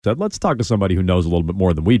said, let's talk to somebody who knows a little bit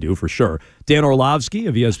more than we do, for sure. Dan Orlovsky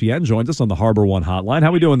of ESPN joins us on the Harbor One Hotline. How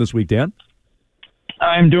are we doing this week, Dan?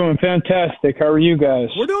 I'm doing fantastic. How are you guys?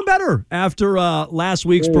 We're doing better after last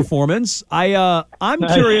week's performance. I'm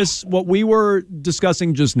curious what we were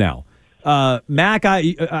discussing just now. Mac,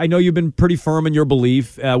 I know you've been pretty firm in your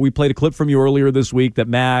belief. We played a clip from you earlier this week that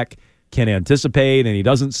Mac can anticipate and he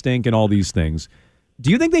doesn't stink and all these things. Do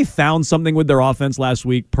you think they found something with their offense last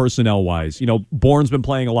week, personnel-wise? You know, Bourne's been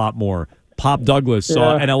playing a lot more. Pop Douglas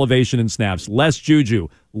saw an elevation in snaps. Less Juju,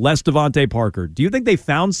 less Devontae Parker. Do you think they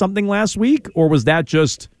found something last week, or was that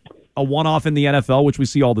just a one-off in the NFL, which we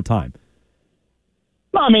see all the time?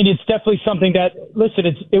 I mean, it's definitely something that, listen,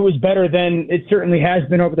 it was better than it certainly has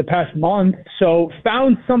been over the past month. So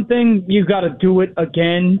found something, you got to do it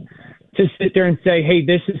again to sit there and say, hey,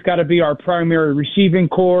 this has got to be our primary receiving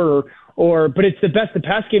core, but it's the best. The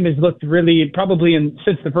pass game has looked really probably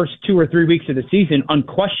since the first 2 or 3 weeks of the season,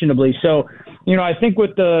 unquestionably. So, I think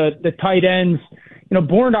with the tight ends,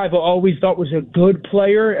 Bourne I've always thought was a good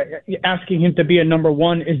player. Asking him to be a number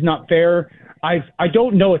one is not fair. I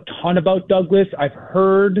don't know a ton about Douglas. I've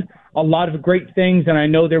heard a lot of great things, and I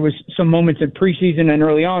know there was some moments in preseason and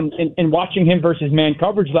early on in watching him versus man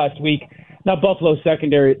coverage last week. Now Buffalo's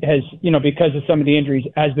secondary has, because of some of the injuries,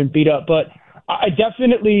 has been beat up, but I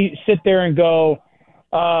definitely sit there and go,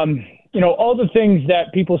 all the things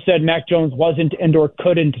that people said Mac Jones wasn't and or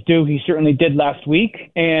couldn't do, he certainly did last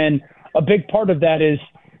week. And a big part of that is,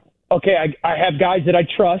 okay, I have guys that I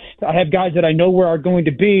trust. I have guys that I know where are going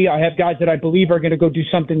to be. I have guys that I believe are going to go do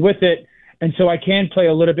something with it. And so I can play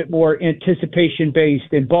a little bit more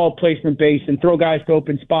anticipation-based and ball placement-based and throw guys to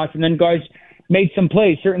open spots. And then guys made some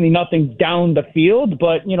plays, certainly nothing down the field,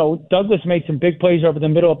 but, Douglas made some big plays over the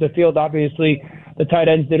middle of the field. Obviously, the tight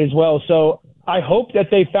ends did as well. So I hope that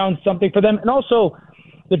they found something for them. And also,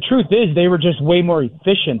 the truth is they were just way more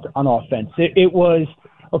efficient on offense. It was,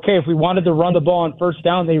 okay, if we wanted to run the ball on first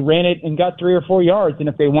down, they ran it and got 3 or 4 yards. And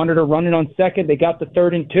if they wanted to run it on second, they got the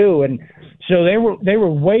 3rd and 2. And so they were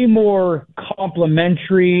way more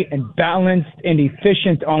complementary and balanced and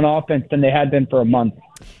efficient on offense than they had been for a month.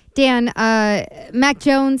 Dan, Mac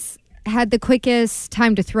Jones had the quickest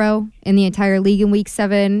time to throw in the entire league in Week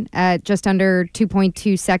 7 at just under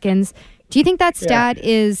 2.2 seconds. Do you think that stat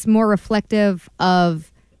is more reflective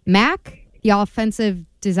of Mac, the offensive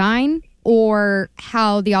design, or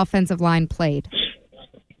how the offensive line played?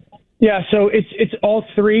 Yeah, so it's all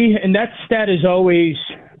three, and that stat is always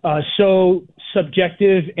so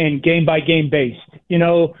subjective and game-by-game based.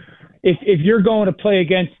 If you're going to play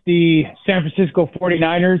against the San Francisco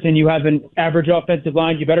 49ers and you have an average offensive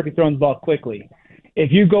line, you better be throwing the ball quickly.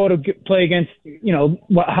 If you go to play against,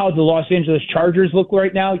 how the Los Angeles Chargers look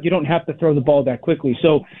right now, you don't have to throw the ball that quickly.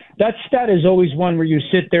 So that stat is always one where you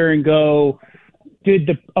sit there and go, did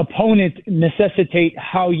the opponent necessitate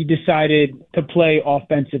how you decided to play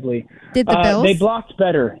offensively? Did the Bills? They blocked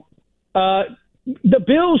better. The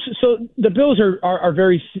Bills are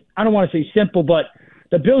very, I don't want to say simple, but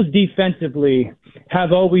the Bills defensively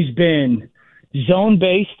have always been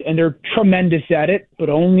zone-based, and they're tremendous at it, but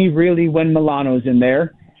only really when Milano's in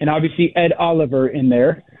there, and obviously Ed Oliver in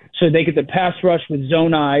there. So they get the pass rush with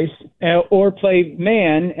zone eyes or play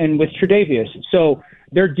man and with Tre'Davious. So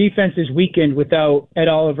their defense is weakened without Ed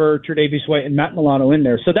Oliver, Tre'Davious White, and Matt Milano in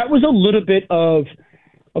there. So that was a little bit of,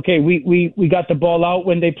 okay, we got the ball out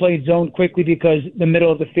when they played zone quickly because the middle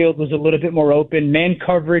of the field was a little bit more open. Man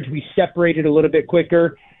coverage, we separated a little bit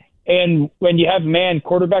quicker. And when you have man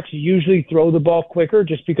quarterbacks, you usually throw the ball quicker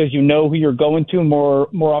just because you know who you're going to more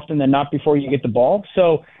often than not before you get the ball.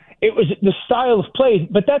 So it was the style of play,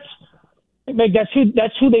 but that's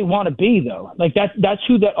who they want to be, though. Like that's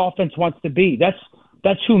who that offense wants to be.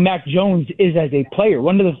 That's who Mac Jones is as a player.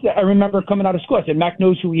 I remember coming out of school, I said Mac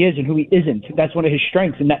knows who he is and who he isn't. That's one of his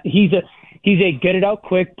strengths, and that he's a get it out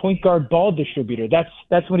quick point guard ball distributor.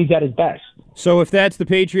 That's when he's at his best. So if that's the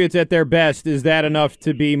Patriots at their best, is that enough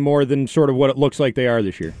to be more than sort of what it looks like they are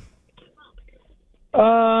this year?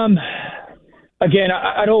 Again,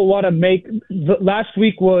 I don't want to make last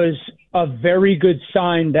week was a very good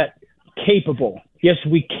sign that capable. Yes,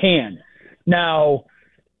 we can. Now,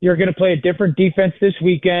 you're going to play a different defense this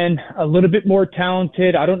weekend, a little bit more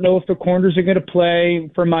talented. I don't know if the corners are going to play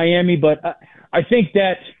for Miami, but I think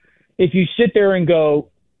that if you sit there and go,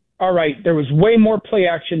 all right, there was way more play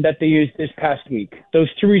action that they used this past week. Those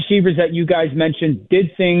two receivers that you guys mentioned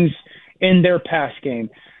did things in their pass game.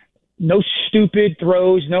 No stupid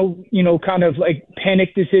throws, no, kind of like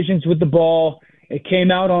panic decisions with the ball. It came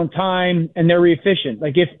out on time, and they're efficient.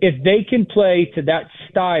 Like if they can play to that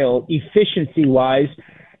style efficiency-wise,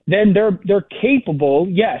 then they're capable.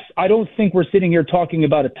 Yes, I don't think we're sitting here talking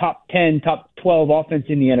about a top 10, top 12 offense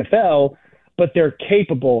in the NFL, but they're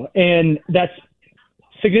capable, and that's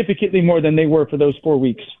significantly more than they were for those 4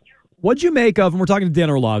 weeks. What'd you make of, and we're talking to Dan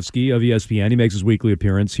Orlovsky of ESPN. He makes his weekly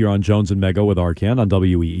appearance here on Jones and Mego with Arcand on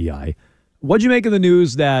WEEI. What'd you make of the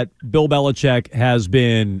news that Bill Belichick has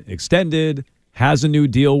been extended, has a new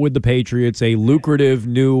deal with the Patriots, a lucrative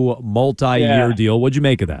new multi-year deal? What'd you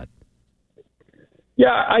make of that?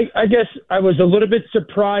 Yeah, I guess I was a little bit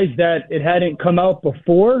surprised that it hadn't come out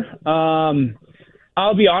before.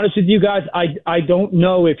 I'll be honest with you guys. I don't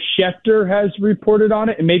know if Schefter has reported on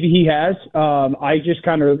it, and maybe he has. I just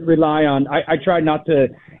kind of rely on. I try not to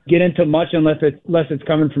get into much unless it's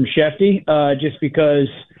coming from Shefty, just because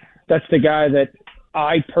that's the guy that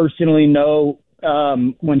I personally know.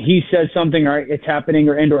 When he says something, or it's happening,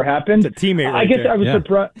 or happened. It's a teammate. I guess I was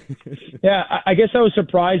surprised. Yeah, I guess I was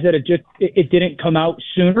surprised that it didn't come out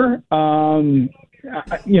sooner.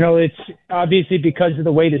 It's obviously because of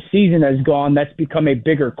the way the season has gone, that's become a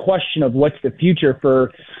bigger question of what's the future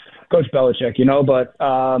for Coach Belichick, But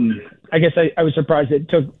I guess I was surprised it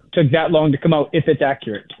took that long to come out, if it's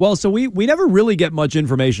accurate. Well, so we never really get much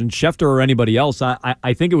information, Schefter or anybody else.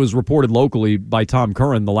 I think it was reported locally by Tom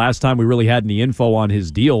Curran. The last time we really had any info on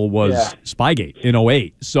his deal was Spygate in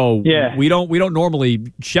 2008. So we don't normally,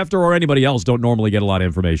 Schefter or anybody else don't normally get a lot of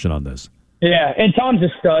information on this. Yeah, and Tom's a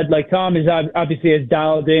stud. Like, Tom is obviously as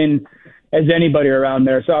dialed in as anybody around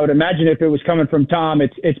there. So I would imagine if it was coming from Tom,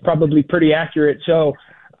 it's probably pretty accurate. So,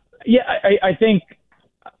 yeah, I think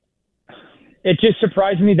it just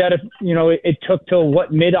surprised me that it took till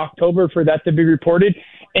mid-October for that to be reported,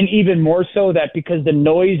 and even more so that because the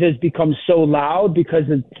noise has become so loud because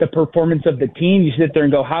of the performance of the team, you sit there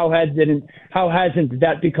and go, how hasn't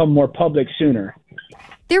that become more public sooner?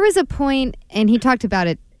 There was a point, and he talked about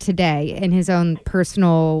it today in his own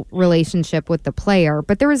personal relationship with the player,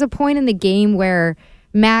 but there was a point in the game where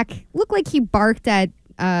Mac looked like he barked at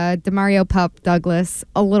Demario Pup Douglas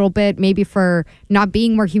a little bit, maybe for not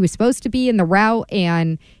being where he was supposed to be in the route,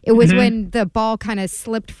 and it was when the ball kind of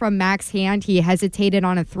slipped from Mac's hand, he hesitated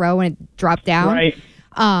on a throw and it dropped down,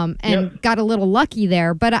 and got a little lucky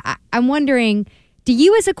there. But I'm wondering, do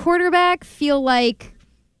you as a quarterback feel like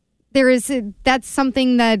that's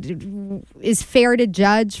something that is fair to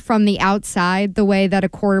judge from the outside, the way that a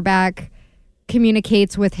quarterback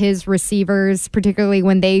communicates with his receivers, particularly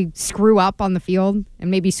when they screw up on the field and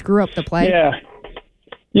maybe screw up the play?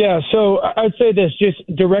 Yeah. So I would say this, just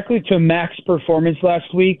directly to Mac's performance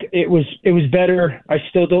last week. It was better. I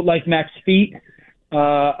still don't like Mac's feet.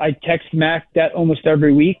 I text Mac that almost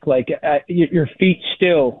every week. Like, your feet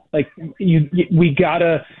still, like, he's got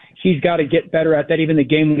to get better at that. Even the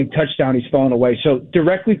game-winning touchdown, he's fallen away. So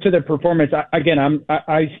directly to the performance,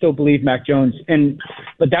 I still believe Mac Jones.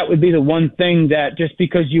 But that would be the one thing that just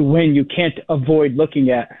because you win, you can't avoid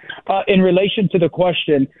looking at. In relation to the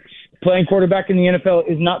question, playing quarterback in the NFL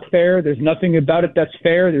is not fair. There's nothing about it that's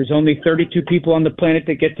fair. There's only 32 people on the planet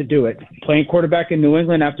that get to do it. Playing quarterback in New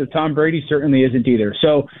England after Tom Brady certainly isn't either.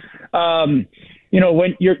 So, when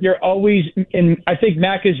you're always, and I think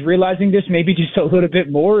Mac is realizing this maybe just a little bit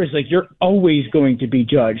more, is like you're always going to be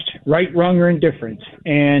judged, right, wrong, or indifferent.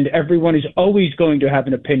 And everyone is always going to have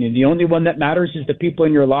an opinion. The only one that matters is the people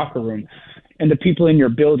in your locker room and the people in your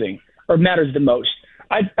building, or matters the most.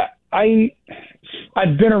 I've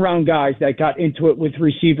been around guys that got into it with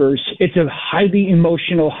receivers. It's a highly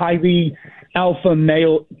emotional, highly alpha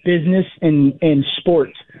male business in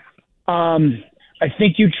sports. I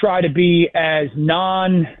think you try to be as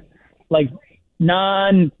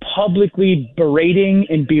non-publicly berating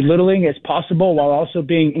and belittling as possible, while also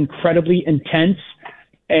being incredibly intense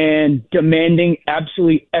and demanding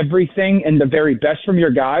absolutely everything and the very best from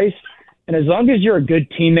your guys. And as long as you're a good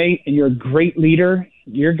teammate and you're a great leader,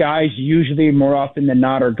 your guys usually more often than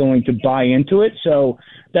not are going to buy into it. So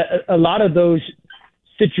that a lot of those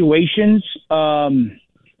situations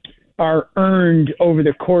are earned over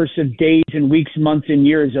the course of days and weeks, months, and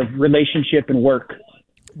years of relationship and work.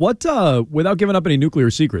 What, without giving up any nuclear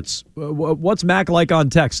secrets, what's Mac like on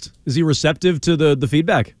text? Is he receptive to the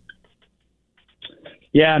feedback?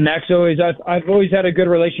 Yeah, Mac's I've always had a good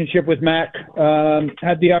relationship with Mac.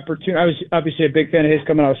 Had the opportunity. I was obviously a big fan of his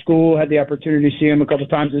coming out of school. Had the opportunity to see him a couple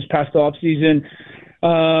times this past off season.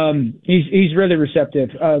 He's really receptive.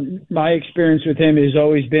 My experience with him has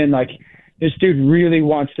always been like, this dude really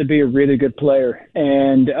wants to be a really good player,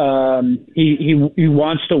 and he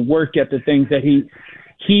wants to work at the things that he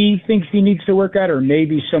thinks he needs to work at, or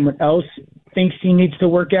maybe someone else thinks he needs to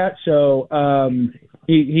work at. So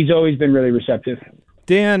he's always been really receptive.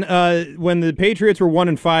 Dan, when the Patriots were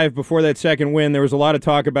 1-5 before that second win, there was a lot of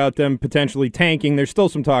talk about them potentially tanking. There's still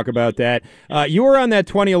some talk about that. You were on that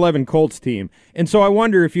 2011 Colts team, and so I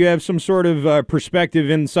wonder if you have some sort of perspective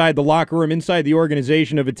inside the locker room, inside the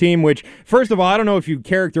organization of a team which, first of all, I don't know if you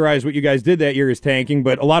characterize what you guys did that year as tanking,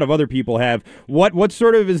 but a lot of other people have. What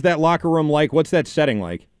sort of is that locker room like? What's that setting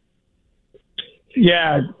like?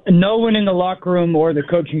 Yeah, no one in the locker room or the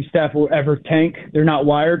coaching staff will ever tank. They're not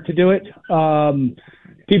wired to do it.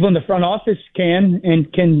 People in the front office can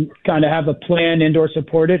kind of have a plan and or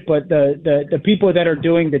support it, but the people that are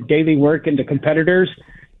doing the daily work and the competitors,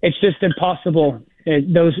 it's just impossible.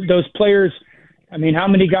 Those players, I mean, how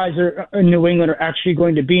many guys are in New England are actually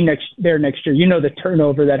going to be next year? You know the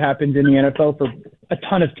turnover that happens in the NFL for a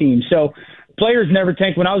ton of teams. So players never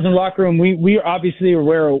tank. When I was in the locker room, we obviously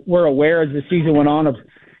were aware as the season went on of,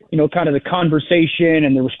 kind of the conversation,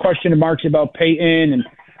 and there was question marks about Peyton,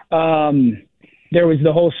 and there was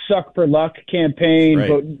the whole suck for luck campaign, right.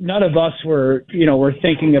 But none of us were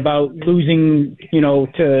thinking about losing,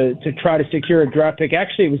 to try to secure a draft pick.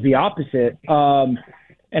 Actually, it was the opposite.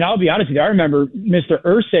 And I'll be honest with you, I remember Mr.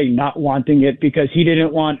 Irsay not wanting it because he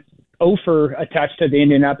didn't want Ofer attached to the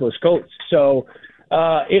Indianapolis Colts. So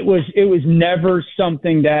it was never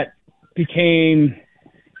something that became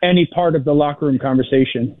any part of the locker room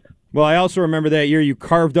conversation. Well, I also remember that year you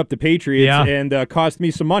carved up the Patriots and cost me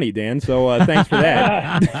some money, Dan. So thanks for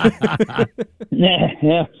that.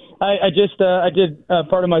 Yeah. I did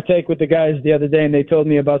part of my take with the guys the other day, and they told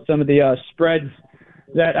me about some of the spreads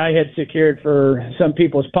that I had secured for some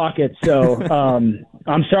people's pockets. So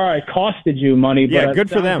I'm sorry I costed you money, but yeah, good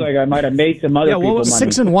for them. Like I might have made some other people money.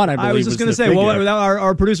 6-1, I believe. I was just going to say,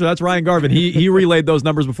 our producer, that's Ryan Garvin. He relayed those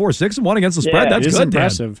numbers before. 6-1 against the spread. That's good,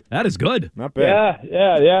 impressive. Dan. That is good. Not bad.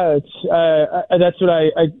 Yeah. It's that's what I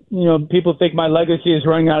people think my legacy is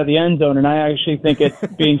running out of the end zone, and I actually think it's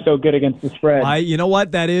being so good against the spread. You know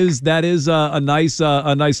what? That is a nice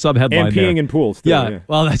sub headline. And peeing in pools. Yeah,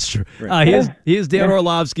 well, that's true. Right. He is Dan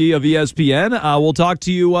Orlovsky of ESPN. We'll talk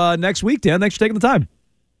to you next week, Dan. Thanks for taking the time.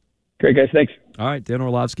 Great, guys. Thanks. All right, Dan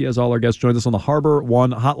Orlovsky, as all our guests, joined us on the Harbor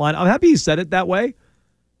One hotline. I'm happy he said it that way.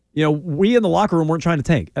 We in the locker room weren't trying to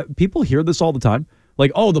tank. People hear this all the time.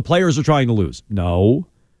 Like, oh, the players are trying to lose. No,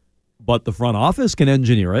 but the front office can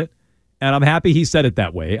engineer it. And I'm happy he said it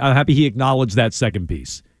that way. I'm happy he acknowledged that second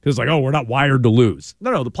piece. Because, we're not wired to lose.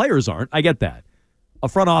 No, the players aren't. I get that. A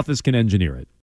front office can engineer it.